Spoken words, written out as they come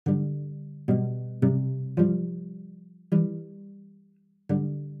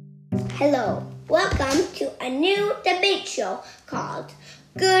Hello, welcome to a new debate show called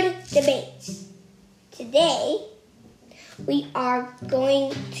Good Debates. Today, we're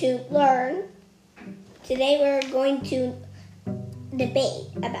going to debate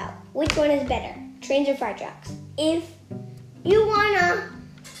about which one is better, trains or fire trucks. If you wanna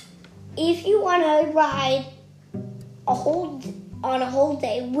ride on a whole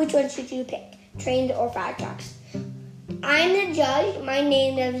day, which one should you pick, trains or fire trucks? I'm the judge. My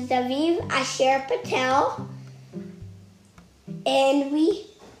name is Zaviv Asher Patel, and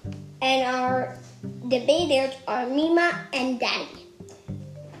our debaters are Mima and Daddy.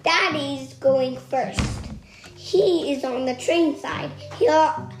 Daddy's going first. He is on the train side.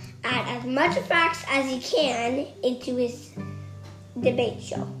 He'll add as much facts as he can into his debate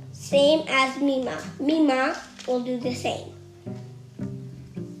show. Same as Mima. Mima will do the same.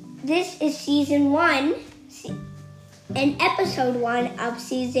 This is season 1 and episode 1 of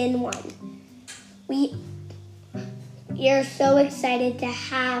season 1. We are so excited to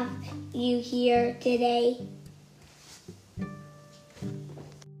have you here today.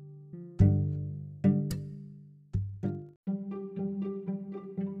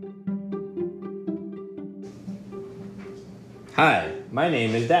 Hi, my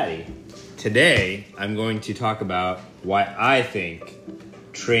name is Daddy. Today, I'm going to talk about why I think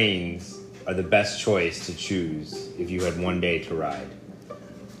trains are the best choice to choose if you had one day to ride.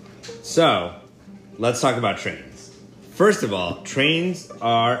 So, let's talk about trains. First of all, trains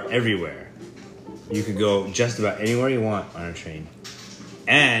are everywhere. You could go just about anywhere you want on a train.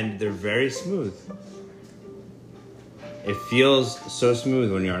 And they're very smooth. It feels so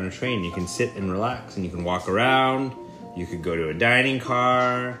smooth when you're on a train. You can sit and relax and you can walk around. You could go to a dining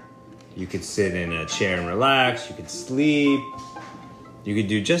car. You could sit in a chair and relax. You could sleep. You could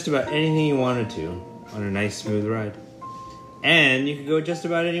do just about anything you wanted to on a nice smooth ride. And you could go just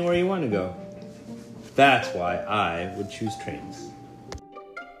about anywhere you want to go. That's why I would choose trains.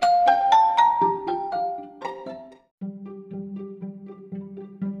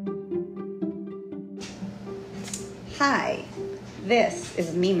 Hi, this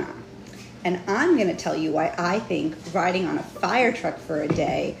is Mima, and I'm going to tell you why I think riding on a fire truck for a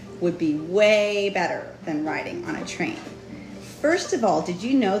day would be way better than riding on a train. First of all, did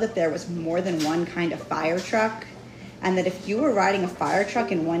you know that there was more than one kind of fire truck? And that if you were riding a fire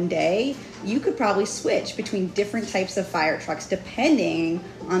truck in one day, you could probably switch between different types of fire trucks depending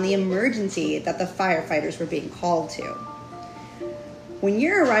on the emergency that the firefighters were being called to. When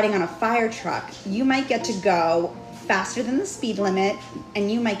you're riding on a fire truck, you might get to go faster than the speed limit,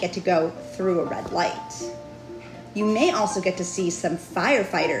 and you might get to go through a red light. You may also get to see some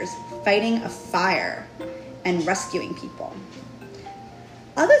firefighters fighting a fire and rescuing people.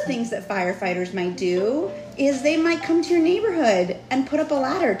 Other things that firefighters might do is they might come to your neighborhood and put up a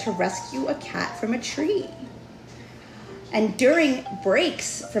ladder to rescue a cat from a tree. And during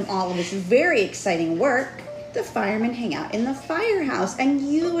breaks from all of this very exciting work, the firemen hang out in the firehouse, and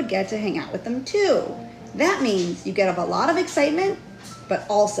you would get to hang out with them too. That means you get a lot of excitement, but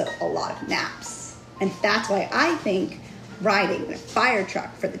also a lot of naps. And that's why I think riding in a fire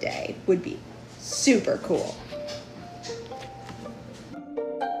truck for the day would be super cool.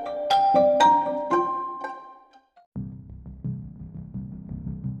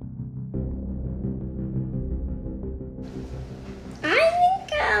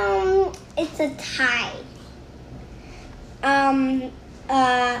 It's a tie.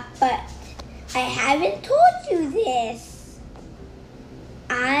 But I haven't told you this.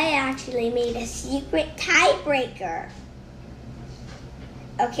 I actually made a secret tiebreaker.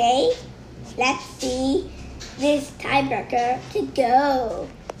 Okay? Let's see this tiebreaker to go.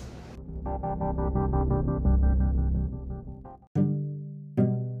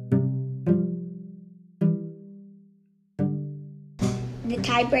 The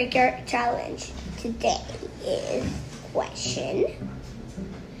tiebreaker challenge today is question: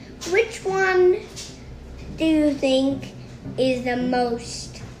 which one do you think is the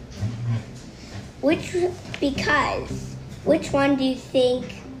most? Which one do you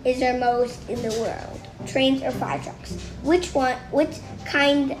think is the most in the world? Trains or fire trucks? Which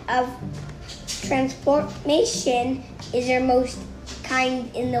kind of transportation is the most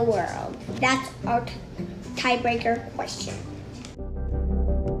kind in the world? That's our tiebreaker question.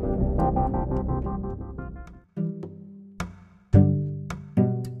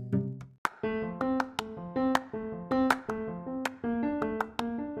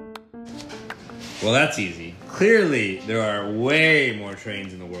 Well, that's easy. Clearly, there are way more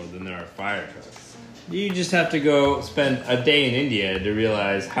trains in the world than there are fire trucks. You just have to go spend a day in India to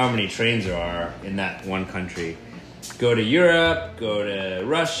realize how many trains there are in that one country. go to Europe, go to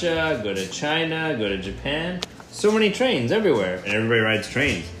Russia, go to China, go to Japan. So many trains everywhere, and everybody rides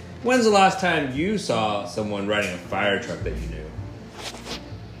trains. When's the last time you saw someone riding a fire truck that you knew?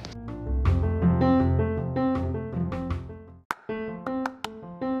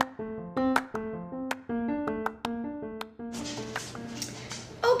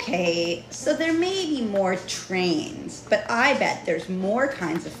 Okay, so there may be more trains, but I bet there's more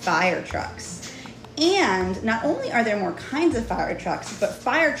kinds of fire trucks. And not only are there more kinds of fire trucks, but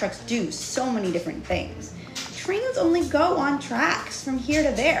fire trucks do so many different things. Trains only go on tracks from here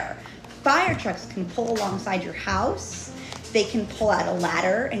to there. Fire trucks can pull alongside your house. They can pull out a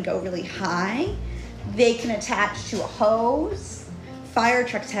ladder and go really high. They can attach to a hose. Fire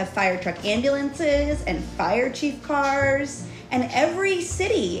trucks have fire truck ambulances and fire chief cars. And every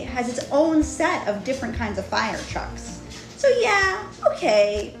city has its own set of different kinds of fire trucks. So yeah,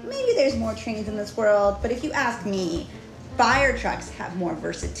 okay, maybe there's more trains in this world, but if you ask me, fire trucks have more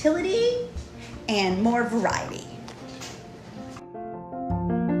versatility and more variety.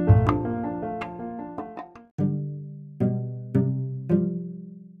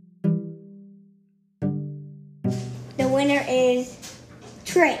 The winner is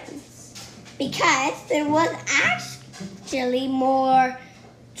trains, because there was actually more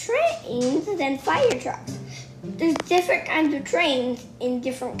trains than fire trucks. There's different kinds of trains in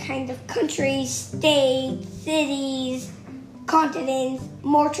different kinds of countries, states, cities, continents,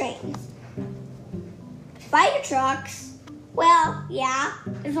 more trains. Fire trucks, well, yeah,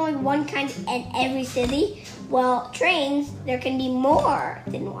 there's only one kind in every city. Well, trains, there can be more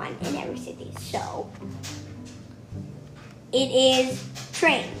than one in every city. So, it is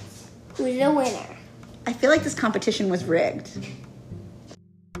trains who's the winner. I feel like this competition was rigged.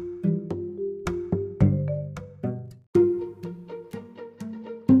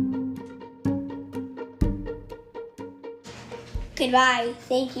 Goodbye.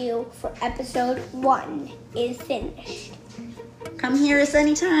 Thank you for episode 1 is finished. Come hear us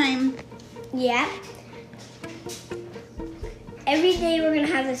anytime. Yeah. Every day we're going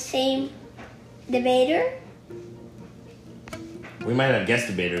to have the same debater. We might have guest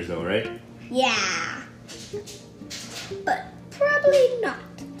debaters though, right? Yeah. But probably not.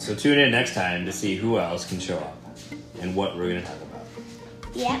 So tune in next time to see who else can show up and what we're going to talk about.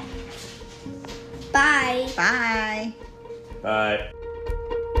 Yep. Bye. Bye. Bye.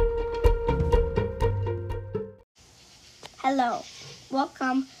 Hello.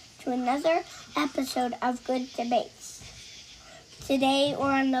 Welcome to another episode of Good Debates. Today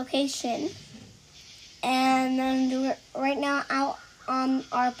we're on location, and we're right now out on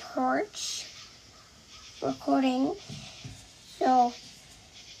our porch recording. So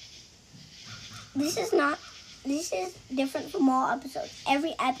this is different from all episodes.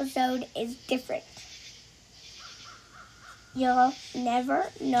 Every episode is different. You'll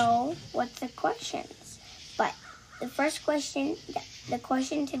never know what the questions. But the first question, the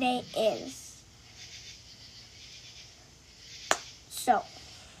question today is, so,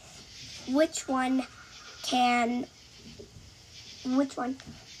 which one? I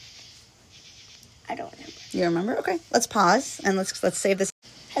don't remember. You remember? Okay, let's pause and let's save this.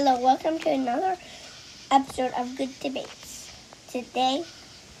 Hello, welcome to another episode of Good Debates. Today,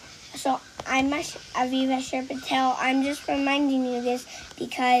 so I'm Aviva Sherpatel. I'm just reminding you this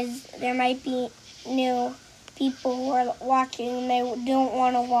because there might be new people who are watching and they don't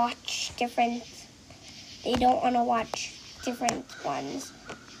want to watch different ones.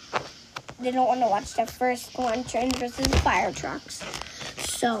 They don't want to watch the first one, trains versus fire trucks.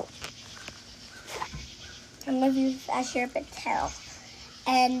 So, I'm Aviva Sherpatel.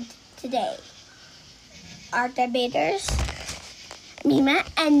 And today, our debaters, Mima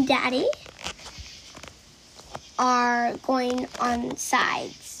and Daddy, are going on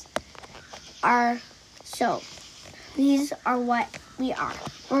sides. So these are what we are.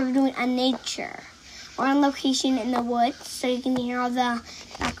 We're doing a nature. We're on location in the woods, so you can hear all the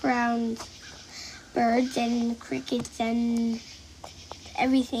background birds and crickets and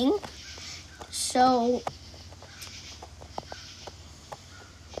everything. So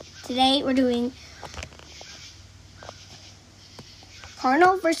today we're doing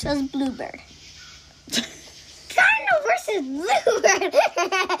Cardinal versus Bluebird. Cardinal versus Bluebird.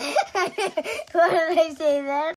 What did I say then?